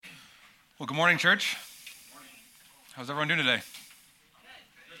Well, good morning, church. How's everyone doing today?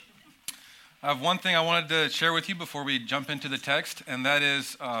 I have one thing I wanted to share with you before we jump into the text, and that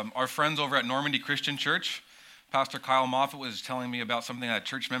is our friends over at Normandy Christian Church. Pastor Kyle Moffat was telling me about something that a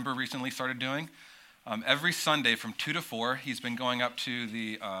church member recently started doing. Every Sunday from 2 to 4, he's been going up to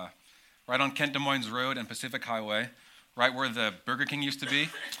the right on Kent Des Moines Road and Pacific Highway, right where the Burger King used to be.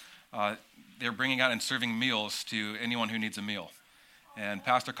 They're bringing out and serving meals to anyone who needs a meal. And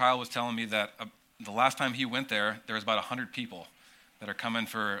Pastor Kyle was telling me that the last time he went there was about 100 people that are coming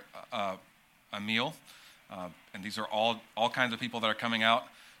for a meal. And these are all kinds of people that are coming out.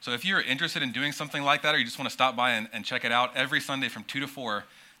 So if you're interested in doing something like that, or you just want to stop by and check it out, every Sunday from 2 to 4,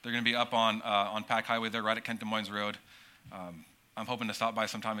 they're going to be up on Pack Highway there, right at Kent Des Moines Road. I'm hoping to stop by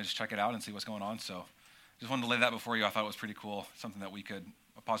sometime and just check it out and see what's going on. So just wanted to lay that before you. I thought it was pretty cool, something that we could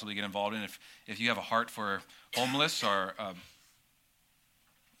possibly get involved in. If you have a heart for homeless or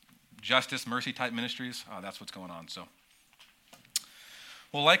justice, mercy type ministries, that's what's going on. So,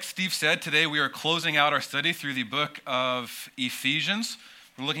 well, like Steve said, today we are closing out our study through the book of Ephesians.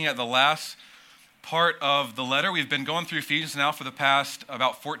 We're looking at the last part of the letter. We've been going through Ephesians now for the past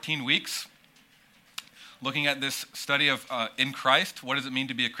about 14 weeks, looking at this study of in Christ. What does it mean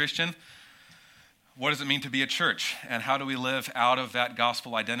to be a Christian? What does it mean to be a church? And how do we live out of that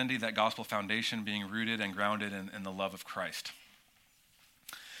gospel identity, that gospel foundation, being rooted and grounded in the love of Christ?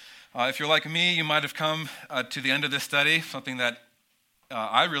 If you're like me, you might have come to the end of this study, something that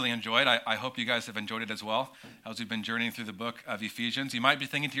I really enjoyed. I hope you guys have enjoyed it as well, as we've been journeying through the book of Ephesians. You might be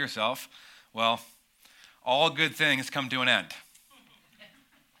thinking to yourself, well, all good things come to an end.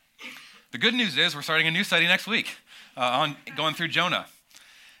 The good news is we're starting a new study next week on going through Jonah.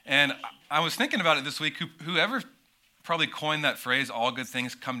 And I was thinking about it this week. Whoever probably coined that phrase, all good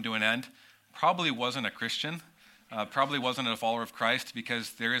things come to an end, probably wasn't a Christian. Probably wasn't a follower of Christ,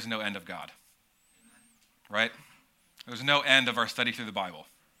 because there is no end of God, right? There's no end of our study through the Bible.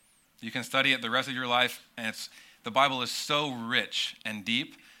 You can study it the rest of your life, and the Bible is so rich and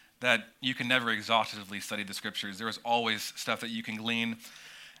deep that you can never exhaustively study the scriptures. There is always stuff that you can glean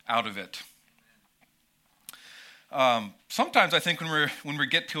out of it. Sometimes I think when we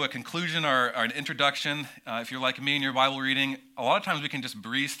get to a conclusion or an introduction, if you're like me in your Bible reading, a lot of times we can just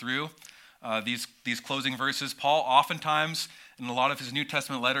breeze through these closing verses. Paul oftentimes in a lot of his New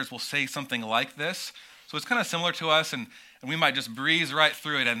Testament letters will say something like this. So it's kind of similar to us, and we might just breeze right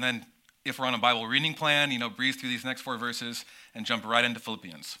through it, and then if we're on a Bible reading plan, breeze through these next 4 verses and jump right into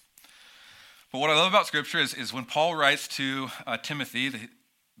Philippians. But what I love about Scripture is when Paul writes to Timothy,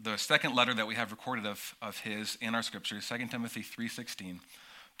 the second letter that we have recorded of his in our Scriptures, 2 Timothy 3:16,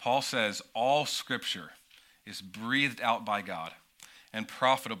 Paul says, all Scripture is breathed out by God and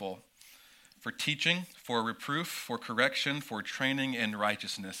profitable for teaching, for reproof, for correction, for training in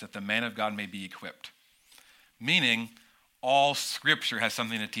righteousness, that the man of God may be equipped. Meaning, all Scripture has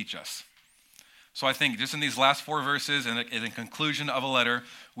something to teach us. So I think just in these last 4 verses and in the conclusion of a letter,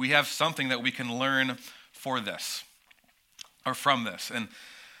 we have something that we can learn from this. And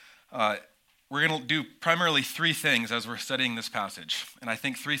we're going to do primarily 3 things as we're studying this passage. And I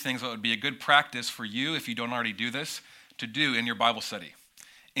think 3 things that would be a good practice for you, if you don't already do this, to do in your Bible study.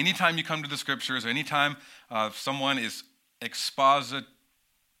 Anytime you come to the scriptures, or anytime someone is expositionally,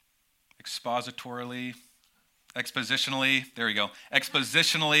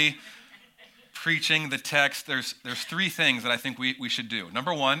 preaching the text, there's 3 things that I think we should do.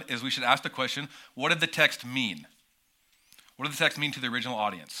 Number 1 is we should ask the question, what did the text mean? What did the text mean to the original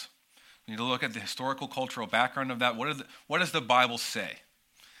audience? We need to look at the historical, cultural background of that. What does the Bible say?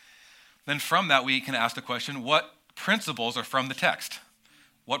 Then from that, we can ask the question, what principles are from the text?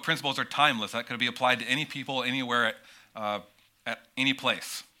 What principles are timeless that could be applied to any people, anywhere, at any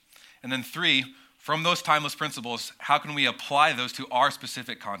place? And then 3, from those timeless principles, how can we apply those to our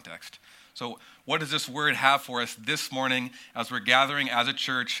specific context? So what does this word have for us this morning as we're gathering as a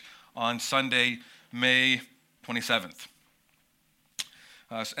church on Sunday, May 27th?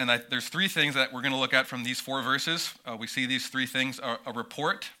 There's 3 things that we're going to look at from these 4 verses. We see these 3 things, a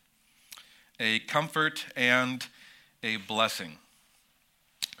report, a comfort, and a blessing.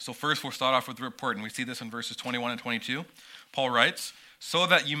 So first we'll start off with the report, and we see this in verses 21 and 22. Paul writes, so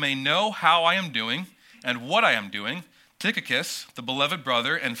that you may know how I am doing and what I am doing, Tychicus, the beloved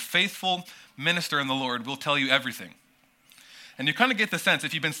brother and faithful minister in the Lord, will tell you everything. And you kind of get the sense,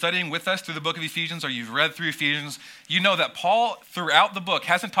 if you've been studying with us through the book of Ephesians, or you've read through Ephesians, you know that Paul, throughout the book,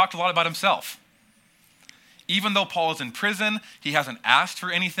 hasn't talked a lot about himself. Even though Paul is in prison, he hasn't asked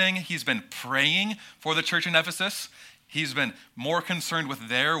for anything. He's been praying for the church in Ephesus. He's been more concerned with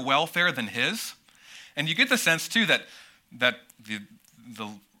their welfare than his. And you get the sense, too, that the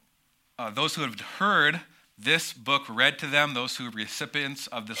those who have heard this book read to them, those who are recipients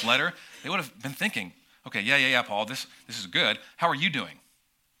of this letter, they would have been thinking, okay, yeah, Paul, this is good. How are you doing?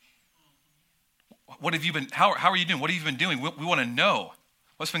 What have you been, how are you doing? What have you been doing? We want to know.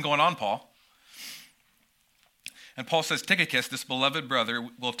 What's been going on, Paul? And Paul says, Tychicus, this beloved brother,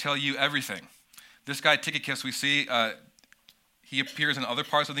 will tell you everything. This guy, Tychicus, we see, he appears in other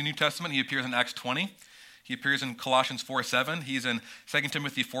parts of the New Testament. He appears in Acts 20. He appears in Colossians 4:7. He's in 2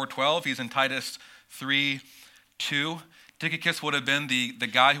 Timothy 4:12. He's in Titus 3:2. Tychicus would have been the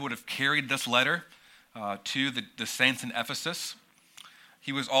guy who would have carried this letter to the saints in Ephesus.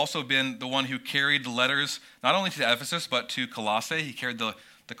 He was also been the one who carried the letters not only to Ephesus, but to Colossae. He carried the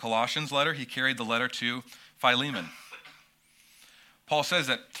Colossians letter. He carried the letter to Philemon. Paul says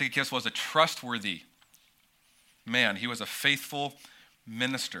that Tychicus was a trustworthy man. He was a faithful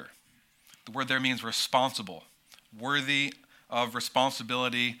minister. The word there means responsible, worthy of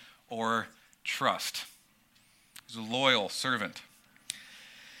responsibility or trust. He's a loyal servant.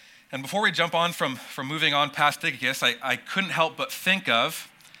 And before we jump on from moving on past Tychicus, I couldn't help but think of,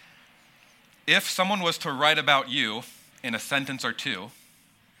 if someone was to write about you in a sentence or two,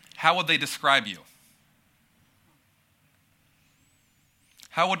 how would they describe you?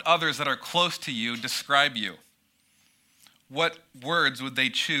 How would others that are close to you describe you? What words would they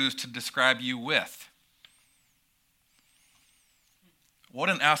choose to describe you with? What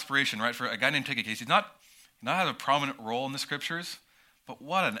an aspiration, right, for a guy named Tychicus. He's not has a prominent role in the scriptures, but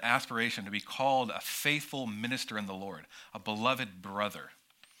what an aspiration to be called a faithful minister in the Lord, a beloved brother.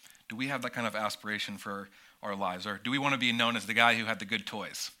 Do we have that kind of aspiration for our lives? Or do we want to be known as the guy who had the good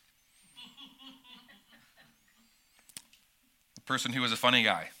toys? The person who was a funny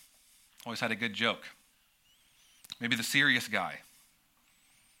guy, always had a good joke. Maybe the serious guy,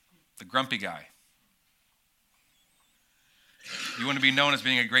 the grumpy guy. You want to be known as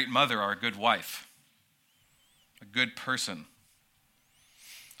being a great mother or a good wife, a good person.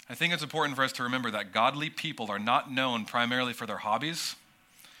 I think it's important for us to remember that godly people are not known primarily for their hobbies,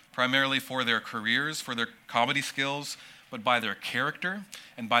 primarily for their careers, for their comedy skills, but by their character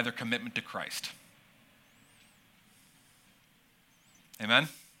and by their commitment to Christ. Amen?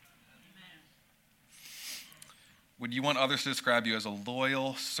 Would you want others to describe you as a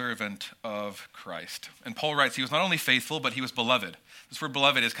loyal servant of Christ? And Paul writes, he was not only faithful, but he was beloved. This word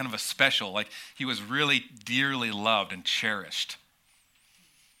beloved is kind of a special, like he was really dearly loved and cherished.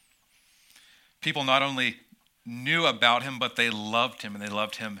 People not only knew about him, but they loved him, and they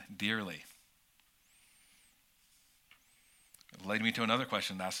loved him dearly. It led me to another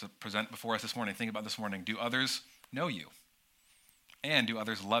question that's present before us this morning. Think about this morning. Do others know you? And do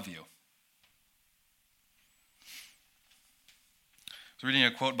others love you? I was reading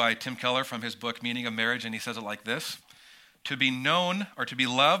a quote by Tim Keller from his book, Meaning of Marriage, and he says it like this: to be known or to be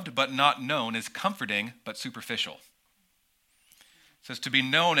loved but not known is comforting but superficial. It says to be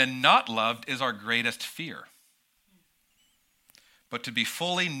known and not loved is our greatest fear. But to be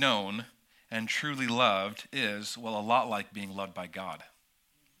fully known and truly loved is, well, a lot like being loved by God.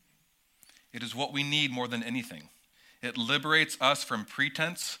 It is what we need more than anything. It liberates us from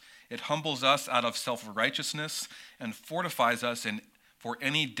pretense. It humbles us out of self-righteousness and fortifies us for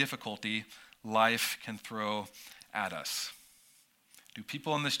any difficulty life can throw at us. Do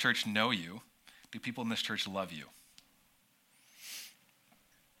people in this church know you? Do people in this church love you?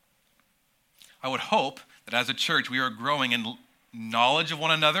 I would hope that as a church we are growing in knowledge of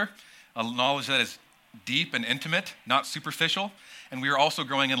one another, a knowledge that is deep and intimate, not superficial, and we are also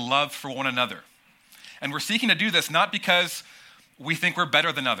growing in love for one another. And we're seeking to do this not because we think we're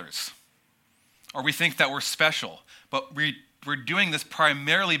better than others or we think that we're special, but we're doing this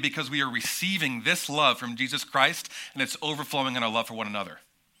primarily because we are receiving this love from Jesus Christ, and it's overflowing in our love for one another.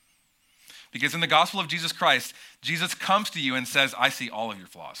 Because in the gospel of Jesus Christ, Jesus comes to you and says, I see all of your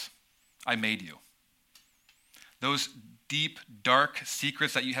flaws. I made you. Those deep, dark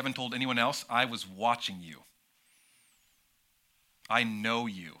secrets that you haven't told anyone else, I was watching you. I know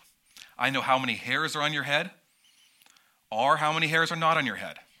you. I know how many hairs are on your head or how many hairs are not on your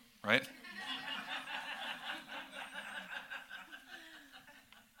head, right?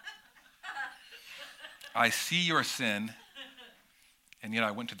 I see your sin, and yet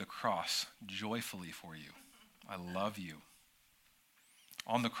I went to the cross joyfully for you. I love you.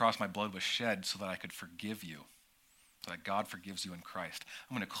 On the cross, my blood was shed so that I could forgive you, so that God forgives you in Christ.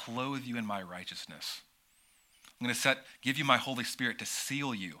 I'm going to clothe you in my righteousness. I'm going to give you my Holy Spirit to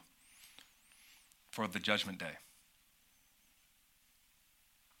seal you for the judgment day.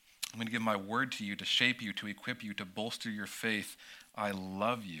 I'm going to give my word to you to shape you, to equip you, to bolster your faith. I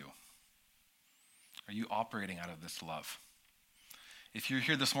love you. Are you operating out of this love? If you're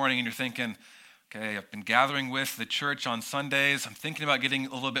here this morning and you're thinking, okay, I've been gathering with the church on Sundays, I'm thinking about getting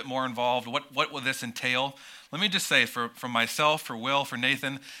a little bit more involved, what will this entail? Let me just say for myself, for Will, for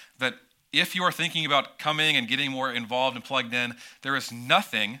Nathan, that if you are thinking about coming and getting more involved and plugged in, there is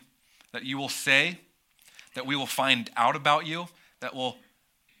nothing that you will say, that we will find out about you, that will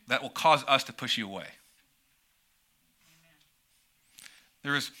cause us to push you away.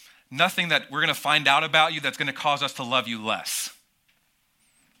 There is nothing that we're going to find out about you that's going to cause us to love you less.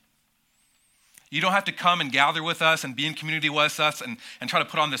 You don't have to come and gather with us and be in community with us and try to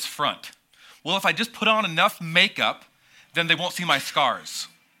put on this front. Well, if I just put on enough makeup, then they won't see my scars.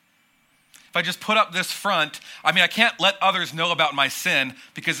 If I just put up this front, I can't let others know about my sin,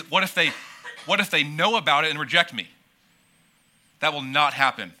 because what if they know about it and reject me? That will not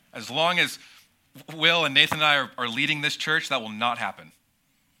happen. As long as Will and Nathan and I are leading this church, that will not happen.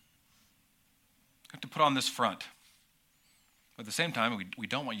 You have to put on this front. But at the same time, we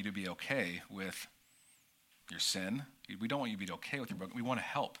don't want you to be okay with your sin. We don't want you to be okay with your broken. We want to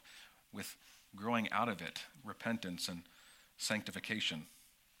help with growing out of it, repentance and sanctification.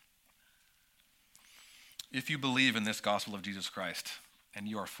 If you believe in this gospel of Jesus Christ and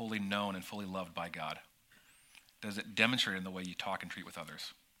you are fully known and fully loved by God, does it demonstrate in the way you talk and treat with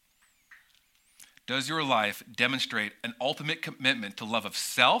others? Does your life demonstrate an ultimate commitment to love of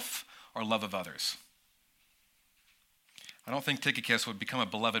self or love of others? I don't think Tychicus would become a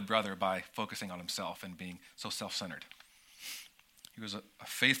beloved brother by focusing on himself and being so self-centered. He was a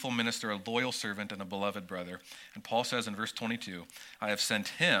faithful minister, a loyal servant, and a beloved brother. And Paul says in verse 22, I have sent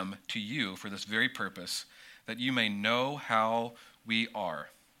him to you for this very purpose, that you may know how we are.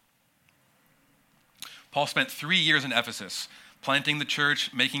 Paul spent 3 years in Ephesus, planting the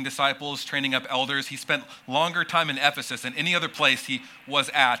church, making disciples, training up elders. He spent longer time in Ephesus than any other place he was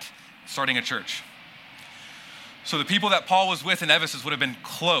at starting a church. So the people that Paul was with in Ephesus would have been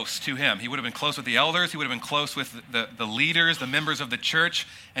close to him. He would have been close with the elders. He would have been close with the leaders, the members of the church.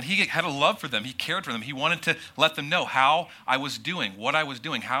 And he had a love for them. He cared for them. He wanted to let them know how I was doing, what I was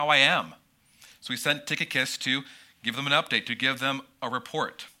doing, how I am. So he sent Tychicus to give them an update, to give them a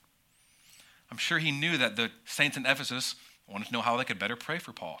report. I'm sure he knew that the saints in Ephesus wanted to know how they could better pray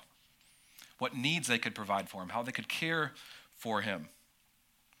for Paul, what needs they could provide for him, how they could care for him.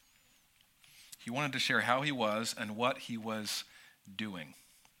 He wanted to share how he was and what he was doing.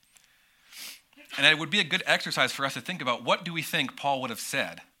 And it would be a good exercise for us to think about, what do we think Paul would have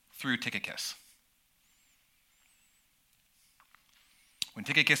said through Tychicus? When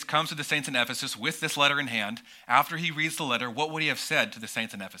Tychicus comes to the saints in Ephesus with this letter in hand, after he reads the letter, what would he have said to the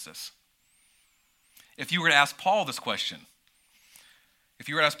saints in Ephesus? If you were to ask Paul this question, if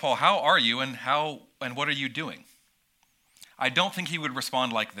you were to ask Paul, how are you and what are you doing? I don't think he would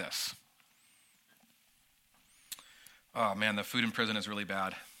respond like this. Oh man, the food in prison is really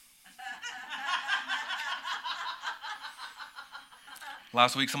bad.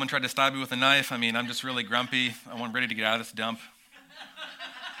 Last week someone tried to stab me with a knife. I'm just really grumpy. I'm ready to get out of this dump.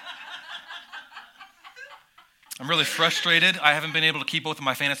 I'm really frustrated. I haven't been able to keep up with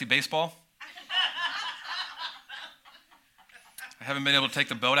my fantasy baseball. I haven't been able to take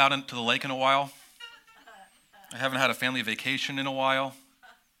the boat out into the lake in a while. I haven't had a family vacation in a while.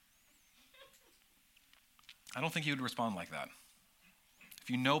 I don't think he would respond like that. If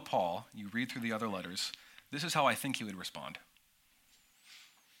you know Paul, you read through the other letters, this is how I think he would respond.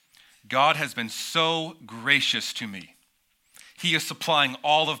 God has been so gracious to me. He is supplying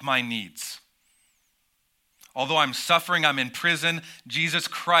all of my needs. Although I'm suffering, I'm in prison, Jesus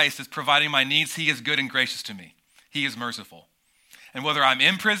Christ is providing my needs. He is good and gracious to me. He is merciful. And whether I'm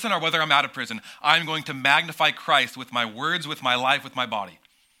in prison or whether I'm out of prison, I'm going to magnify Christ with my words, with my life, with my body.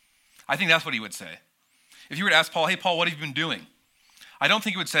 I think that's what he would say. If you were to ask Paul, hey, Paul, what have you been doing? I don't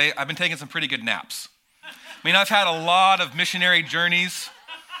think he would say, I've been taking some pretty good naps. I've had a lot of missionary journeys.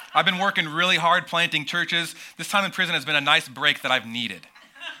 I've been working really hard planting churches. This time in prison has been a nice break that I've needed.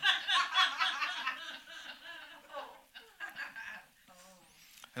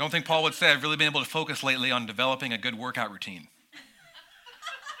 I don't think Paul would say, I've really been able to focus lately on developing a good workout routine.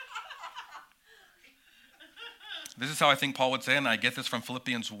 This is how I think Paul would say, and I get this from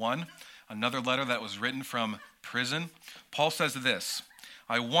Philippians 1, another letter that was written from prison. Paul says this,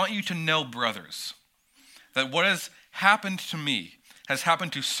 I want you to know, brothers, that what has happened to me has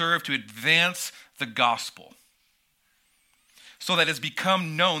happened to serve to advance the gospel, so that it has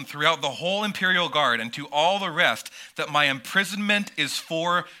become known throughout the whole imperial guard and to all the rest that my imprisonment is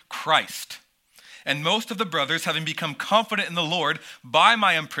for Christ. And most of the brothers, having become confident in the Lord by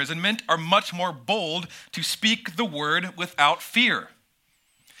my imprisonment, are much more bold to speak the word without fear.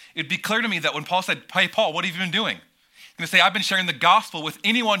 It'd be clear to me that when Paul said, hey, Paul, what have you been doing? going to say, I've been sharing the gospel with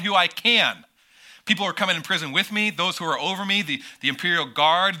anyone who I can. People who are coming in prison with me, those who are over me, the imperial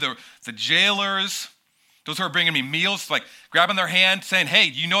guard, the jailers, those who are bringing me meals, like grabbing their hand, saying, hey,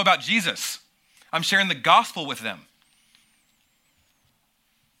 you know about Jesus? I'm sharing the gospel with them.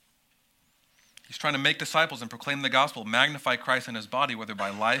 He's trying to make disciples and proclaim the gospel, magnify Christ in his body, whether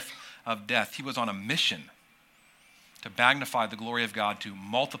by life of death. He was on a mission to magnify the glory of God, to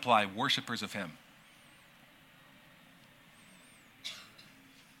multiply worshipers of him.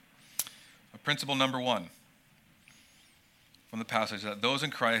 Principle number 1 from the passage, that those in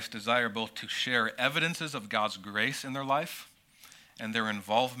Christ desire both to share evidences of God's grace in their life and their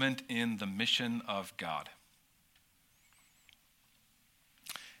involvement in the mission of God.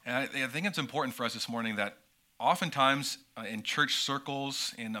 And I think it's important for us this morning that oftentimes in church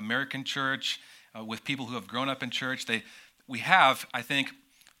circles, in American church, with people who have grown up in church, we have, I think,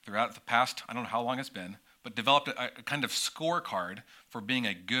 throughout the past, I don't know how long it's been, but developed a kind of scorecard for being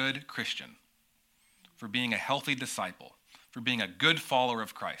a good Christian, for being a healthy disciple, for being a good follower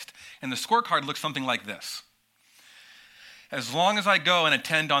of Christ. And the scorecard looks something like this. As long as I go and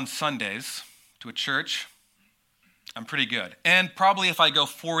attend on Sundays to a church, I'm pretty good. And probably if I go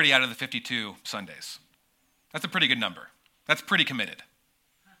 40 out of the 52 Sundays, that's a pretty good number. That's pretty committed.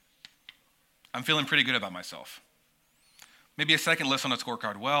 I'm feeling pretty good about myself. Maybe a second list on a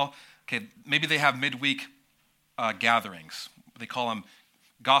scorecard. Well, okay, maybe they have midweek gatherings. They call them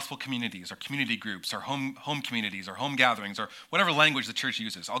gospel communities or community groups or home communities or home gatherings or whatever language the church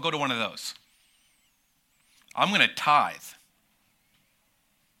uses. I'll go to one of those. I'm going to tithe.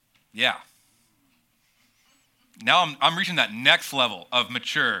 Yeah. Now I'm reaching that next level of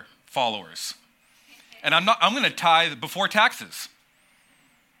mature followers. And I'm going to tithe before taxes.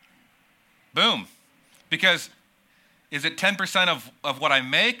 Boom. Because is it 10% of what I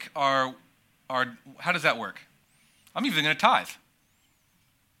make or how does that work? I'm even going to tithe.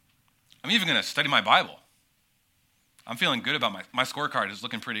 I'm even going to study my Bible. I'm feeling good about my scorecard is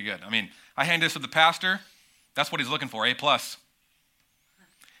looking pretty good. I mean, I hand this to the pastor. That's what he's looking for, A+. And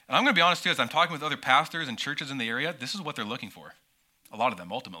I'm going to be honest too, as I'm talking with other pastors and churches in the area, this is what they're looking for. A lot of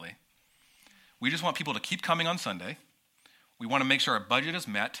them, ultimately. We just want people to keep coming on Sunday. We want to make sure our budget is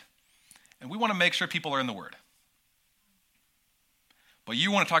met. And we want to make sure people are in the Word. But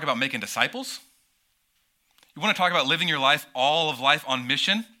you want to talk about making disciples? You want to talk about living your life, all of life on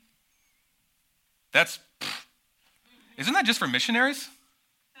mission? Isn't that just for missionaries?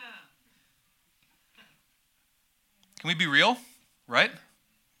 Can we be real, right?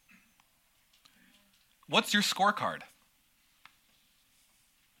 What's your scorecard?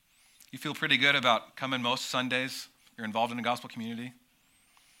 You feel pretty good about coming most Sundays? You're involved in a gospel community?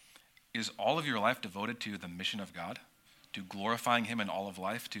 Is all of your life devoted to the mission of God? To glorifying him in all of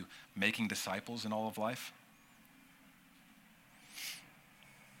life? To making disciples in all of life?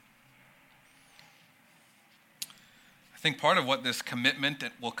 I think part of what this commitment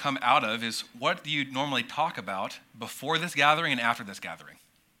that will come out of is, what do you normally talk about before this gathering and after this gathering?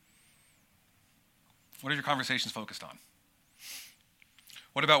 What are your conversations focused on?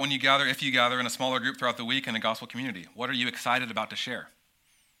 What about when you gather, if you gather in a smaller group throughout the week in a gospel community? What are you excited about to share?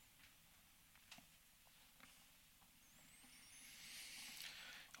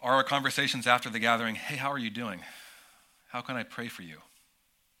 Are our conversations after the gathering, hey, how are you doing? How can I pray for you?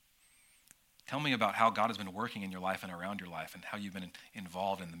 Tell me about how God has been working in your life and around your life and how you've been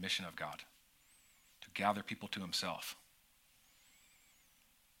involved in the mission of God to gather people to himself.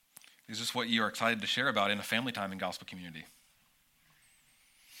 Is this what you are excited to share about in a family time and gospel community?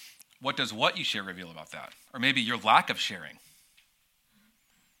 What does what you share reveal about that? Or maybe your lack of sharing.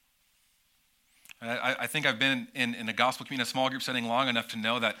 I think I've been in a gospel community, a small group setting long enough to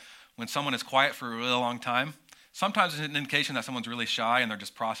know that when someone is quiet for a really long time, sometimes it's an indication that someone's really shy and they're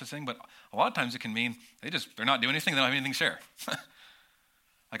just processing, but a lot of times it can mean they're not doing anything, they don't have anything to share.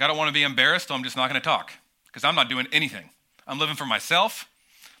 Like, I don't want to be embarrassed, so I'm just not going to talk because I'm not doing anything. I'm living for myself.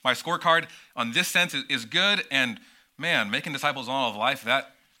 My scorecard on this sense is good, and man, making disciples in all of life,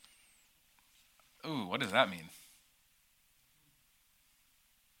 what does that mean?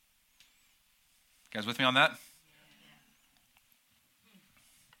 You guys with me on that?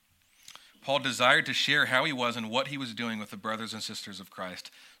 Paul desired to share how he was and what he was doing with the brothers and sisters of Christ.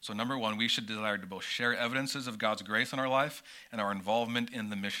 So number one, we should desire to both share evidences of God's grace in our life and our involvement in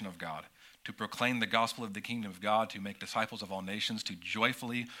the mission of God, to proclaim the gospel of the kingdom of God, to make disciples of all nations, to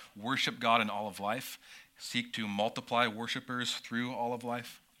joyfully worship God in all of life, seek to multiply worshipers through all of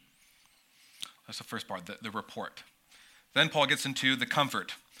life. That's the first part, the report. Then Paul gets into the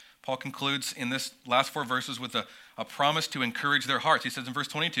comfort. Paul concludes in this last 4 verses with a promise to encourage their hearts. He says in verse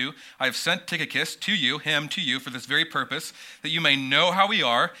 22, I have sent Tychicus to you, for this very purpose, that you may know how we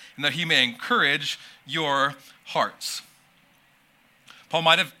are, and that he may encourage your hearts. Paul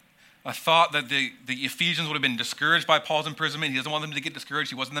might have thought that the Ephesians would have been discouraged by Paul's imprisonment. He doesn't want them to get discouraged.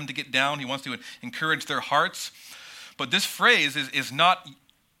 He wants them to get down. He wants to encourage their hearts. But this phrase is not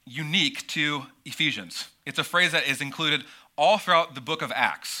unique to Ephesians. It's a phrase that is included all throughout the book of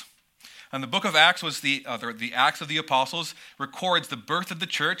Acts. And the book of Acts was the Acts of the Apostles, records the birth of the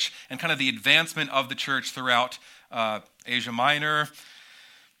church and kind of the advancement of the church throughout Asia Minor,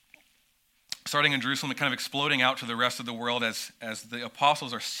 starting in Jerusalem and kind of exploding out to the rest of the world as the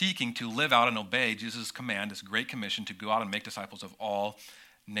apostles are seeking to live out and obey Jesus' command, this great commission to go out and make disciples of all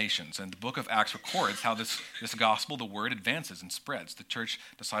nations. And the book of Acts records how this gospel, the word, advances and spreads. The church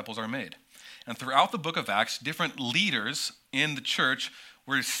disciples are made. And throughout the book of Acts, different leaders in the church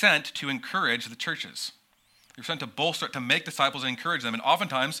were sent to encourage the churches. They were sent to bolster, to make disciples and encourage them. And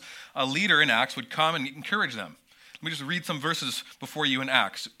oftentimes, a leader in Acts would come and encourage them. Let me just read some verses before you in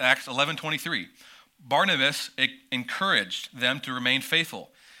Acts. Acts 11:23. Barnabas encouraged them to remain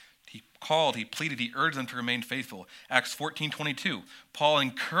faithful. He called, he pleaded, he urged them to remain faithful. Acts 14:22. Paul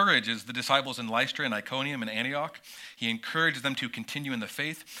encourages the disciples in Lystra and Iconium and Antioch. He encourages them to continue in the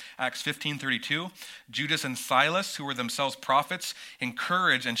faith. Acts 15:32. Judas and Silas, who were themselves prophets,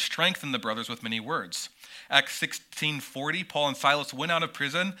 encourage and strengthen the brothers with many words. Acts 16:40, Paul and Silas went out of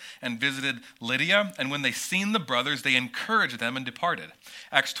prison and visited Lydia, and when they seen the brothers, they encouraged them and departed.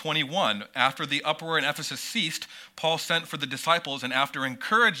 Acts 21, after the uproar in Ephesus ceased, Paul sent for the disciples, and after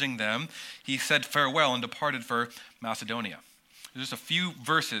encouraging them, he said farewell and departed for Macedonia. There's just a few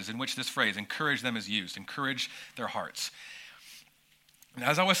verses in which this phrase, encourage them, is used, encourage their hearts. And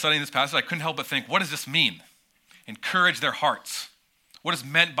as I was studying this passage, I couldn't help but think, what does this mean? Encourage their hearts. What is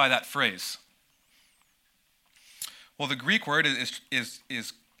meant by that phrase? Well, the Greek word is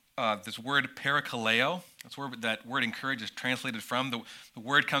this word parakaleo. That's where that word encourage is translated from. The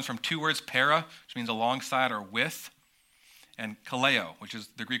word comes from 2 words, para, which means alongside or with, and kaleo, which is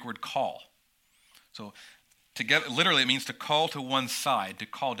the Greek word call. So together, literally it means to call to one's side, to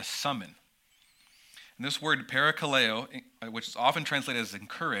call, to summon. And this word parakaleo, which is often translated as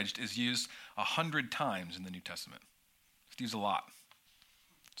encouraged, is used 100 times in the New Testament. It's used a lot.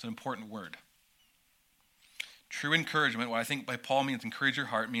 It's an important word. True encouragement, what I think by Paul means encourage your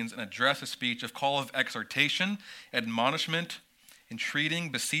heart, means an address, a speech, a call of exhortation, admonishment, entreating,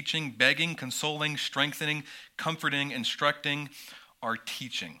 beseeching, begging, consoling, strengthening, comforting, instructing, or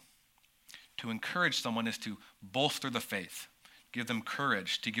teaching. To encourage someone is to bolster the faith, give them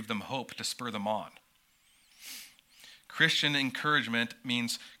courage, to give them hope, to spur them on. Christian encouragement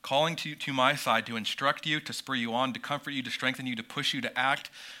means calling to my side to instruct you, to spur you on, to comfort you, to strengthen you, to push you to act,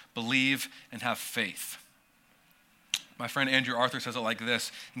 believe, and have faith. My friend Andrew Arthur says it like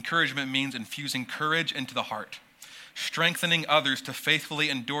this: encouragement means infusing courage into the heart, strengthening others to faithfully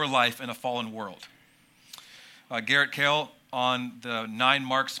endure life in a fallen world. Garrett Kale on the 9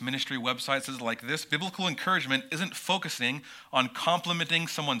 Marks Ministry website says it like this: biblical encouragement isn't focusing on complimenting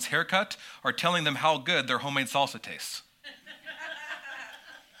someone's haircut or telling them how good their homemade salsa tastes.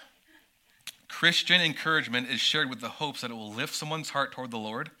 Christian encouragement is shared with the hopes that it will lift someone's heart toward the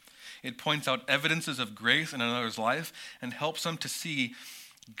Lord. It points out evidences of grace in another's life and helps them to see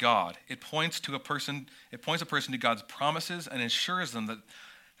God. It points a person to God's promises and assures them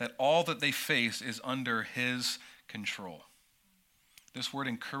that all that they face is under his control. This word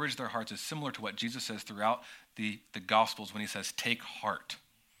encourage their hearts is similar to what Jesus says throughout the Gospels when he says, take heart,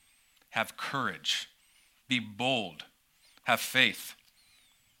 have courage, be bold, have faith,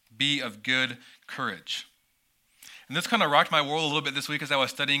 be of good courage. And this kind of rocked my world a little bit this week as I was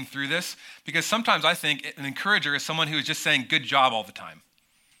studying through this, because sometimes I think an encourager is someone who is just saying good job all the time.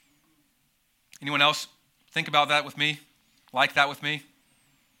 Anyone else think about that with me? Like that with me?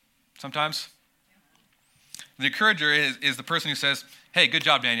 Sometimes? The encourager is the person who says, hey, good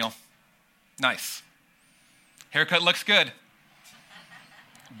job, Daniel. Nice. Haircut looks good.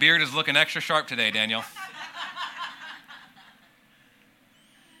 Beard is looking extra sharp today, Daniel.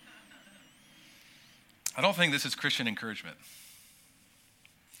 I don't think this is Christian encouragement.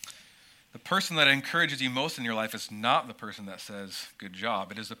 The person that encourages you most in your life is not the person that says, good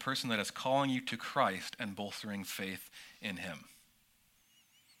job. It is the person that is calling you to Christ and bolstering faith in him.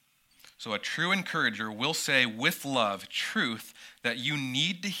 So a true encourager will say with love truth that you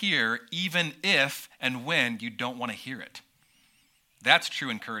need to hear even if and when you don't want to hear it. That's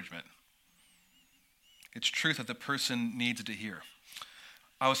true encouragement. It's truth that the person needs to hear.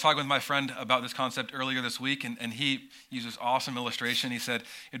 I was talking with my friend about this concept earlier this week, and he used this awesome illustration. He said,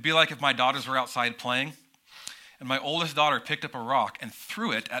 it'd be like if my daughters were outside playing, and my oldest daughter picked up a rock and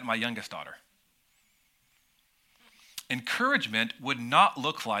threw it at my youngest daughter. Encouragement would not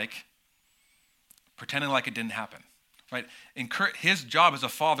look like pretending like it didn't happen, right? His job as a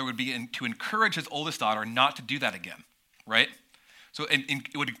father would be to encourage his oldest daughter not to do that again, right? So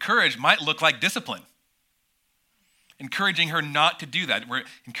it would encourage might look like discipline. Encouraging her not to do that. We're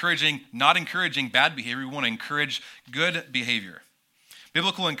not encouraging bad behavior. We want to encourage good behavior.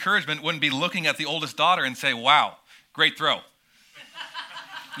 Biblical encouragement wouldn't be looking at the oldest daughter and say, wow, great throw.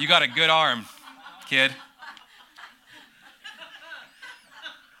 You got a good arm, kid.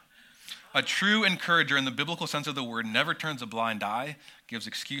 A true encourager in the biblical sense of the word never turns a blind eye, gives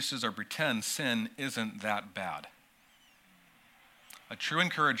excuses, or pretends sin isn't that bad. A true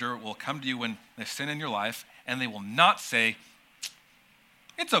encourager will come to you when there's sin in your life, and they will not say,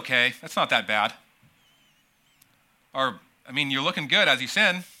 it's okay, it's not that bad. Or, you're looking good as you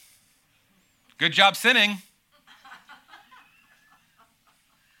sin. Good job sinning.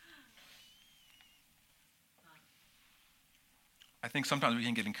 I think sometimes we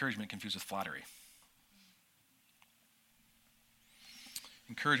can get encouragement confused with flattery.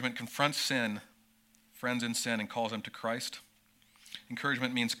 Encouragement confronts friends in sin, and calls them to Christ.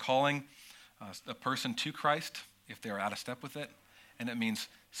 Encouragement means calling a person to Christ if they are out of step with it, and it means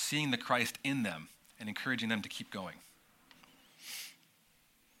seeing the Christ in them and encouraging them to keep going.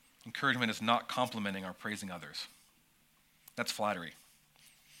 Encouragement is not complimenting or praising others. That's flattery.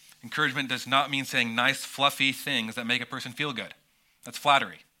 Encouragement does not mean saying nice, fluffy things that make a person feel good. That's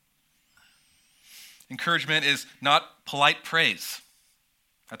flattery. Encouragement is not polite praise.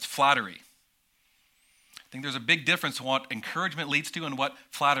 That's flattery. I think there's a big difference in what encouragement leads to and what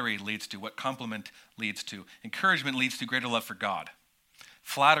flattery leads to, what compliment leads to. Encouragement leads to greater love for God.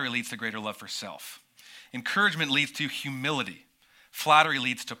 Flattery leads to greater love for self. Encouragement leads to humility. Flattery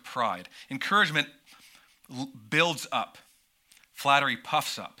leads to pride. Encouragement builds up. Flattery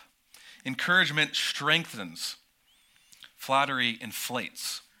puffs up. Encouragement strengthens. Flattery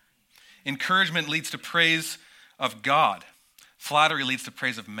inflates. Encouragement leads to praise of God. Flattery leads to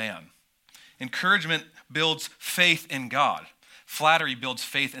praise of man. Encouragement builds faith in God. Flattery builds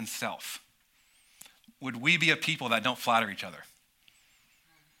faith in self. Would we be a people that don't flatter each other?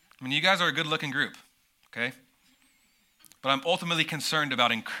 You guys are a good-looking group, okay? But I'm ultimately concerned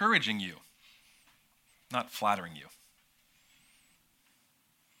about encouraging you, not flattering you.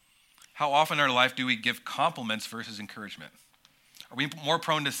 How often in our life do we give compliments versus encouragement? Are we more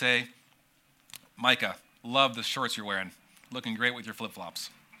prone to say, Micah, love the shorts you're wearing, looking great with your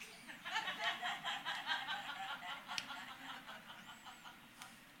flip-flops?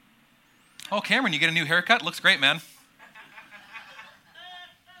 Oh, Cameron, you get a new haircut? Looks great, man.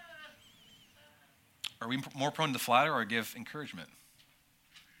 Are we more prone to flatter or give encouragement?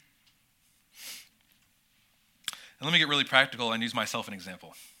 And let me get really practical and use myself as an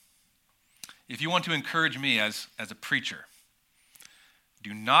example. If you want to encourage me as a preacher,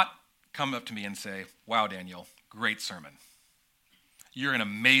 do not come up to me and say, wow, Daniel, great sermon. You're an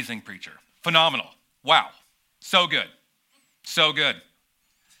amazing preacher. Phenomenal. Wow. So good. So good.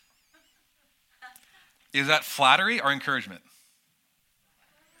 Is that flattery or encouragement?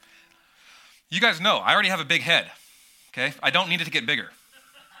 You guys know, I already have a big head, okay? I don't need it to get bigger.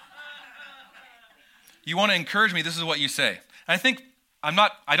 You want to encourage me, this is what you say. And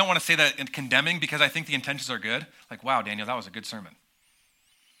I don't want to say that in condemning because I think the intentions are good. Like, wow, Daniel, that was a good sermon.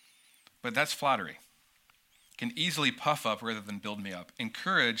 But that's flattery. It can easily puff up rather than build me up.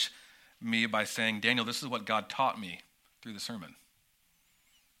 Encourage me by saying, Daniel, this is what God taught me through the sermon.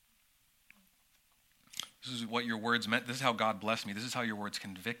 This is what your words meant. This is how God blessed me. This is how your words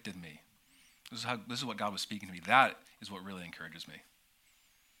convicted me. This is what God was speaking to me. That is what really encourages me.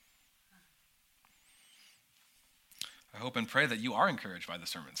 I hope and pray that you are encouraged by the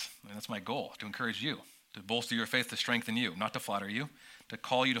sermons. That's my goal, to encourage you, to bolster your faith, to strengthen you, not to flatter you, to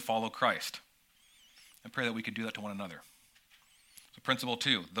call you to follow Christ. I pray that we could do that to one another. So principle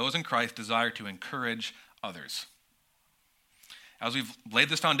 2, those in Christ desire to encourage others. As we've laid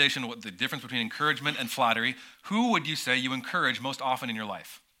this foundation, what the difference between encouragement and flattery, who would you say you encourage most often in your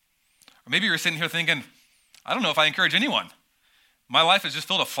life? Or maybe you're sitting here thinking, I don't know if I encourage anyone. My life is just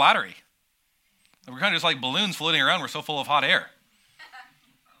filled with flattery. We're kind of just like balloons floating around. We're so full of hot air.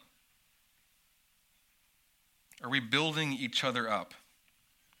 Are we building each other up?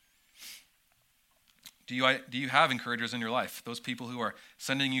 Do you have encouragers in your life? Those people who are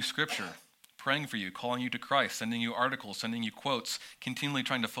sending you scripture, praying for you, calling you to Christ, sending you articles, sending you quotes, continually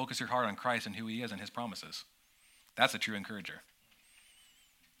trying to focus your heart on Christ and who he is and his promises. That's a true encourager.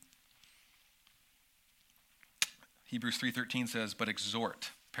 Hebrews 3:13 says, but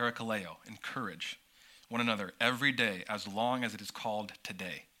exhort, parakaleo, encourage one another every day as long as it is called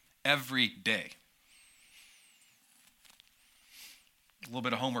today. Every day. A little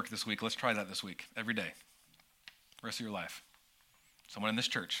bit of homework this week. Let's try that this week. Every day. The rest of your life. Someone in this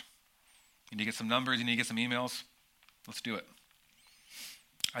church. You need to get some numbers. You need to get some emails. Let's do it.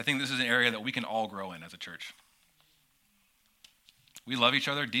 I think this is an area that we can all grow in as a church. We love each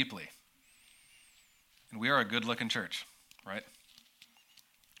other deeply. And we are a good-looking church, right?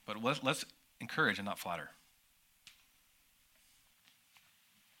 But let's encourage and not flatter.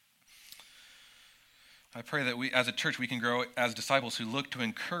 I pray that we, as a church, we can grow as disciples who look to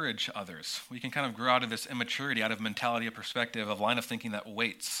encourage others. We can kind of grow out of this immaturity, out of mentality, a perspective, of line of thinking that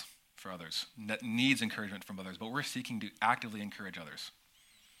waits for others, that needs encouragement from others. But we're seeking to actively encourage others.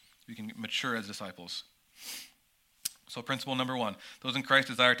 We can mature as disciples. So principle number 1, those in Christ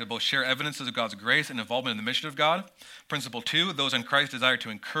desire to both share evidences of God's grace and involvement in the mission of God. Principle 2, those in Christ desire to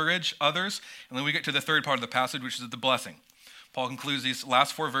encourage others. And then we get to the third part of the passage, which is the blessing. Paul concludes these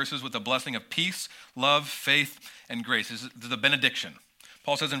last 4 verses with a blessing of peace, love, faith, and grace. This is the benediction.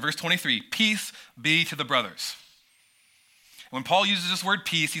 Paul says in verse 23, peace be to the brothers. When Paul uses this word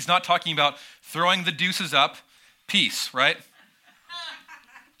peace, he's not talking about throwing the deuces up. Peace, right?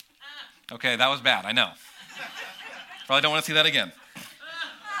 Okay, that was bad, I know. Probably don't want to see that again.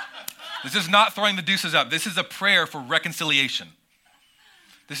 This is not throwing the deuces up. This is a prayer for reconciliation.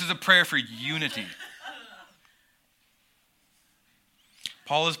 This is a prayer for unity.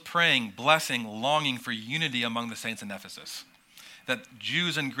 Paul is praying, blessing, longing for unity among the saints in Ephesus. That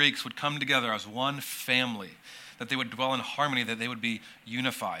Jews and Greeks would come together as one family, that they would dwell in harmony, that they would be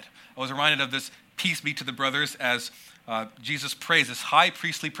unified. I was reminded of this peace be to the brothers as Jesus prays this high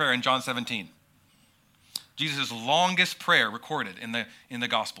priestly prayer in John 17. Jesus' longest prayer recorded in the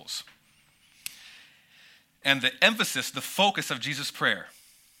Gospels. And the emphasis, the focus of Jesus' prayer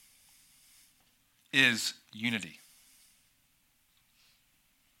is unity.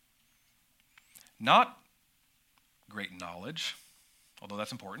 Not great knowledge, although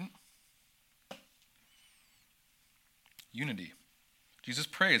that's important. Unity. Jesus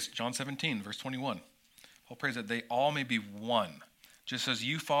prays, John 17, verse 21. Paul prays that they all may be one, just as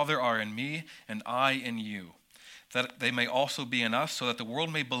you, Father, are in me and I in you, that they may also be in us, so that the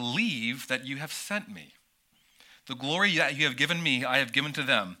world may believe that you have sent me. The glory that you have given me, I have given to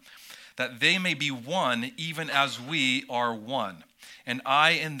them, that they may be one even as we are one. And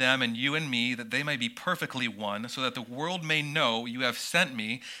I in them and you in me, that they may be perfectly one, so that the world may know you have sent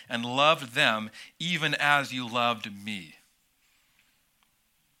me and loved them even as you loved me.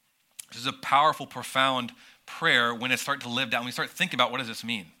 This is a powerful, profound prayer when it starts to live down. When we start thinking about what does this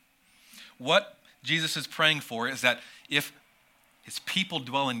mean? What Jesus is praying for is that if his people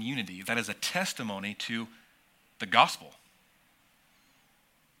dwell in unity, that is a testimony to the gospel.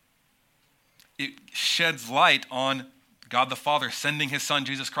 It sheds light on God the Father sending his Son,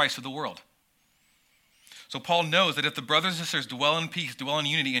 Jesus Christ, to the world. So Paul knows that if the brothers and sisters dwell in peace, dwell in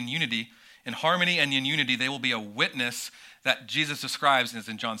unity, in harmony and in unity, they will be a witness that Jesus describes as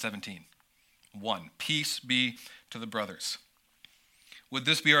in John 17. 1, peace be to the brothers. Would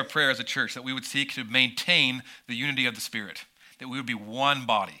this be our prayer as a church, that we would seek to maintain the unity of the Spirit, that we would be one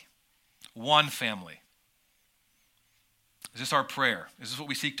body, one family? Is this our prayer? Is this what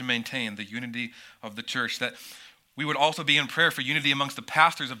we seek to maintain, the unity of the church? That we would also be in prayer for unity amongst the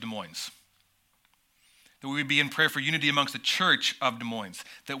pastors of Des Moines. That we would be in prayer for unity amongst the church of Des Moines.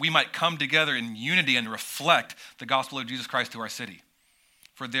 That we might come together in unity and reflect the gospel of Jesus Christ to our city,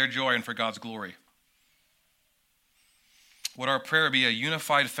 for their joy and for God's glory. Would our prayer be a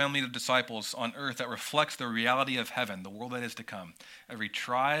unified family of disciples on earth that reflects the reality of heaven, the world that is to come? Every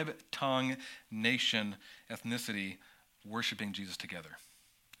tribe, tongue, nation, ethnicity, worshiping Jesus together.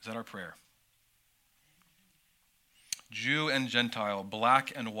 Is that our prayer? Jew and Gentile,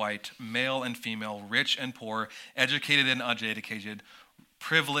 black and white, male and female, rich and poor, educated and uneducated,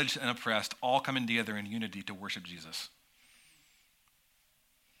 privileged and oppressed, all coming together in unity to worship Jesus.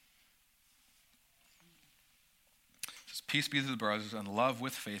 It says, peace be to the brothers and love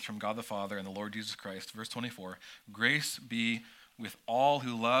with faith from God the Father and the Lord Jesus Christ. Verse 24, grace be with all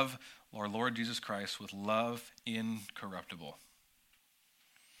who love our Lord Jesus Christ with love incorruptible.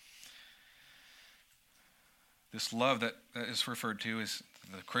 This love that is referred to is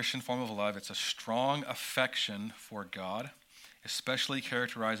the Christian form of love. It's a strong affection for God, especially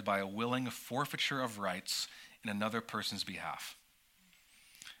characterized by a willing forfeiture of rights in another person's behalf.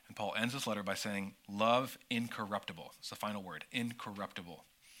 And Paul ends this letter by saying, love incorruptible. It's the final word, incorruptible.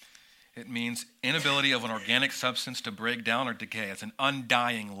 It means inability of an organic substance to break down or decay. It's an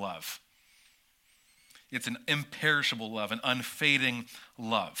undying love. It's an imperishable love, an unfading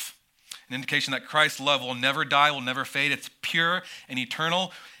love. An indication that Christ's love will never die, will never fade. It's pure and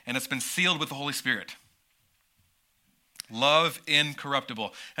eternal, and it's been sealed with the Holy Spirit. Love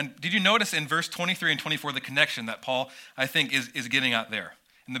incorruptible. And did you notice in verse 23 and 24 the connection that Paul, I think, is getting at there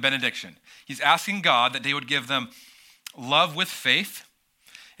in the benediction? He's asking God that they would give them love with faith,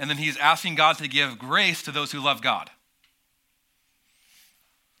 and then he's asking God to give grace to those who love God.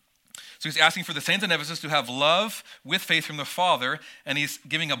 So he's asking for the saints in Ephesus to have love with faith from the Father, and he's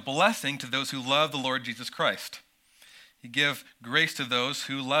giving a blessing to those who love the Lord Jesus Christ. You give grace to those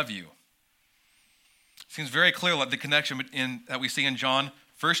who love you. It seems very clear that the connection that we see in 1 John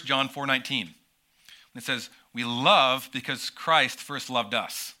 4:19. It says, we love because Christ first loved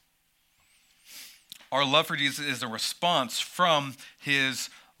us. Our love for Jesus is a response from his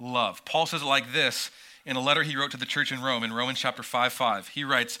love. Paul says it like this in a letter he wrote to the church in Rome, in Romans chapter 5:5. He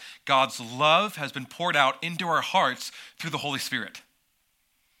writes, God's love has been poured out into our hearts through the Holy Spirit.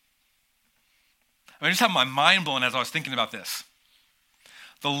 I just have my mind blown as I was thinking about this.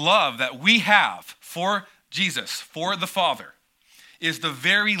 The love that we have for Jesus, for the Father, is the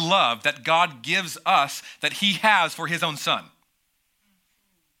very love that God gives us that he has for his own Son.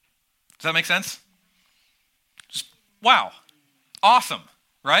 Does that make sense? Just, wow. Awesome,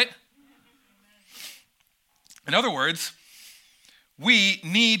 right? In other words, we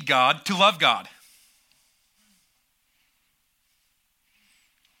need God to love God.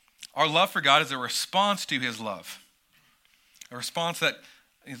 Our love for God is a response to his love. A response that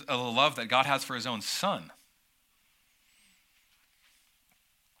is a love that God has for his own Son.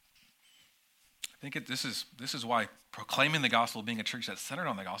 I think this is why proclaiming the gospel, being a church that's centered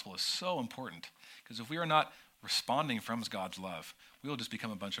on the gospel, is so important. Because if we are not responding from God's love, we will just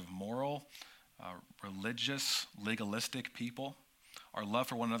become a bunch of moral, religious, legalistic people. Our love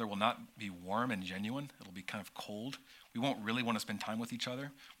for one another will not be warm and genuine. It'll be kind of cold. We won't really want to spend time with each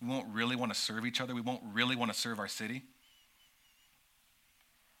other. We won't really want to serve each other. We won't really want to serve our city.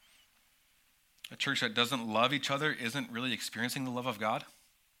 A church that doesn't love each other isn't really experiencing the love of God.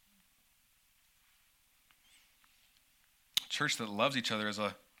 A church that loves each other is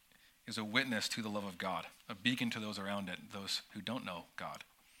a witness to the love of God, a beacon to those around it, those who don't know God,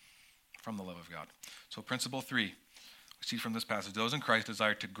 from the love of God. So principle 3, we see from this passage, those in Christ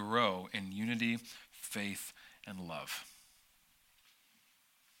desire to grow in unity, faith, and love.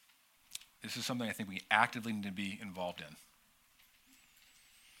 This is something I think we actively need to be involved in.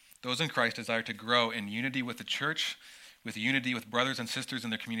 Those in Christ desire to grow in unity with the church, with unity with brothers and sisters in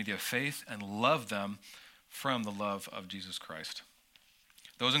their community of faith, and love them from the love of Jesus Christ.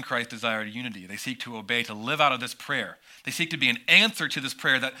 Those in Christ desire unity. They seek to obey, to live out of this prayer. They seek to be an answer to this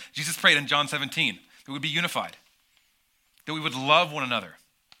prayer that Jesus prayed in John 17, that we'd be unified, that we would love one another.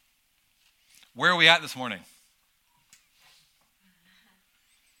 Where are we at this morning?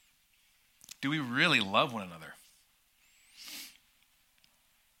 Do we really love one another?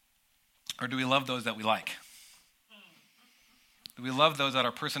 Or do we love those that we like? Do we love those that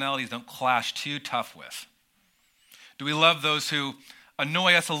our personalities don't clash too tough with? Do we love those who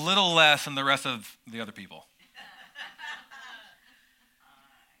annoy us a little less than the rest of the other people?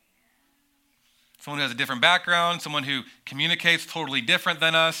 Someone who has a different background, someone who communicates totally different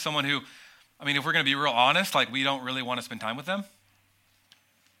than us, someone who, if we're going to be real honest, we don't really want to spend time with them.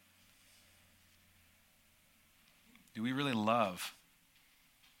 Do we really love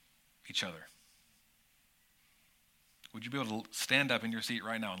each other? Would you be able to stand up in your seat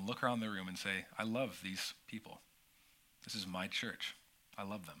right now and look around the room and say, I love these people. This is my church. I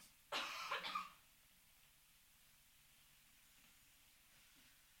love them.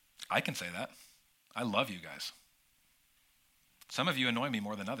 I can say that. I love you guys. Some of you annoy me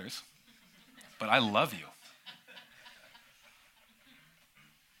more than others, but I love you.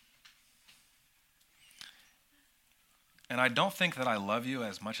 And I don't think that I love you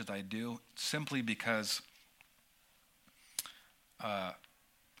as much as I do simply because I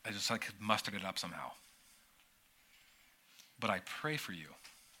just mustered it up somehow. But I pray for you.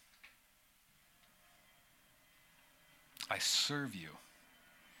 I serve you.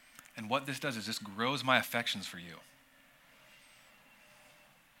 And what this does is this grows my affections for you.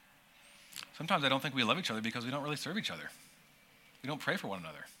 Sometimes I don't think we love each other because we don't really serve each other. We don't pray for one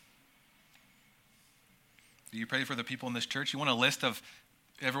another. Do you pray for the people in this church? You want a list of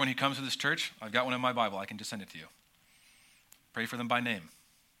everyone who comes to this church? I've got one in my Bible. I can just send it to you. Pray for them by name.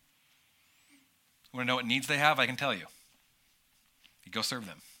 You want to know what needs they have? I can tell you. You go serve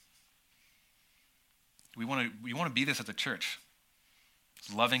them. We want to be this as a church.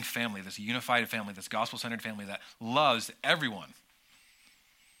 This loving family, this unified family, this gospel-centered family that loves everyone.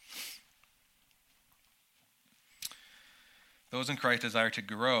 Those in Christ desire to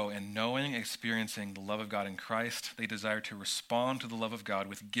grow in knowing and experiencing the love of God in Christ. They desire to respond to the love of God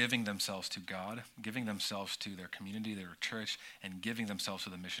with giving themselves to God, giving themselves to their community, their church, and giving themselves to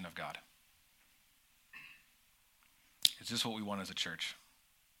the mission of God. Is this what we want as a church?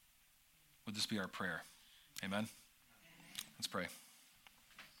 Would this be our prayer? Amen? Let's pray.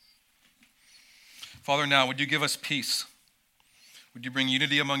 Father, now, would you give us peace? Would you bring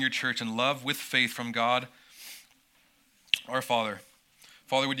unity among your church and love with faith from God, our Father?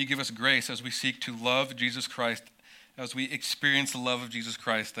 Father, would you give us grace as we seek to love Jesus Christ, as we experience the love of Jesus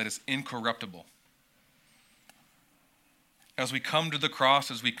Christ that is incorruptible? As we come to the cross,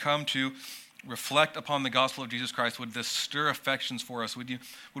 as we come to reflect upon the gospel of Jesus Christ, would this stir affections for us? Would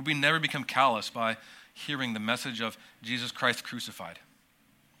we never become callous by hearing the message of Jesus Christ crucified?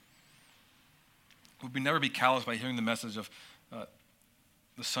 Would we never be callous by hearing the message of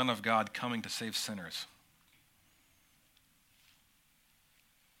the Son of God coming to save sinners?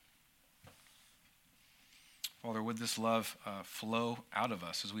 Father, would this love flow out of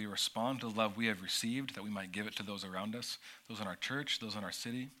us as we respond to the love we have received, that we might give it to those around us, those in our church, those in our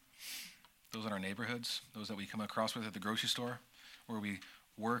city, those in our neighborhoods, those that we come across with at the grocery store, where we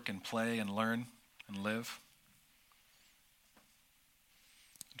work and play and learn and live.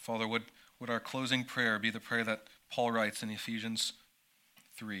 And Father, would our closing prayer be the prayer that Paul writes in Ephesians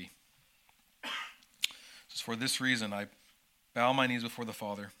 3. It says, "For this reason I bow my knees before the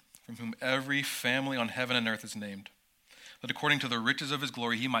Father, from whom every family on heaven and earth is named, that according to the riches of his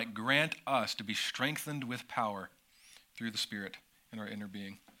glory he might grant us to be strengthened with power through the Spirit in our inner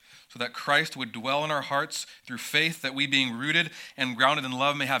being, so that Christ would dwell in our hearts through faith, that we, being rooted and grounded in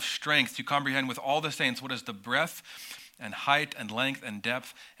love, may have strength to comprehend with all the saints what is the breadth and height and length and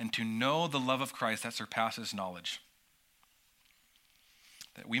depth, and to know the love of Christ that surpasses knowledge,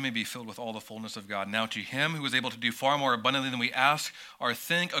 that we may be filled with all the fullness of God. Now to him who is able to do far more abundantly than we ask or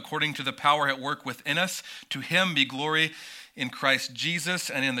think, according to the power at work within us, to him be glory in Christ Jesus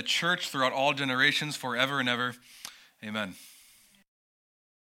and in the church throughout all generations, forever and ever. Amen."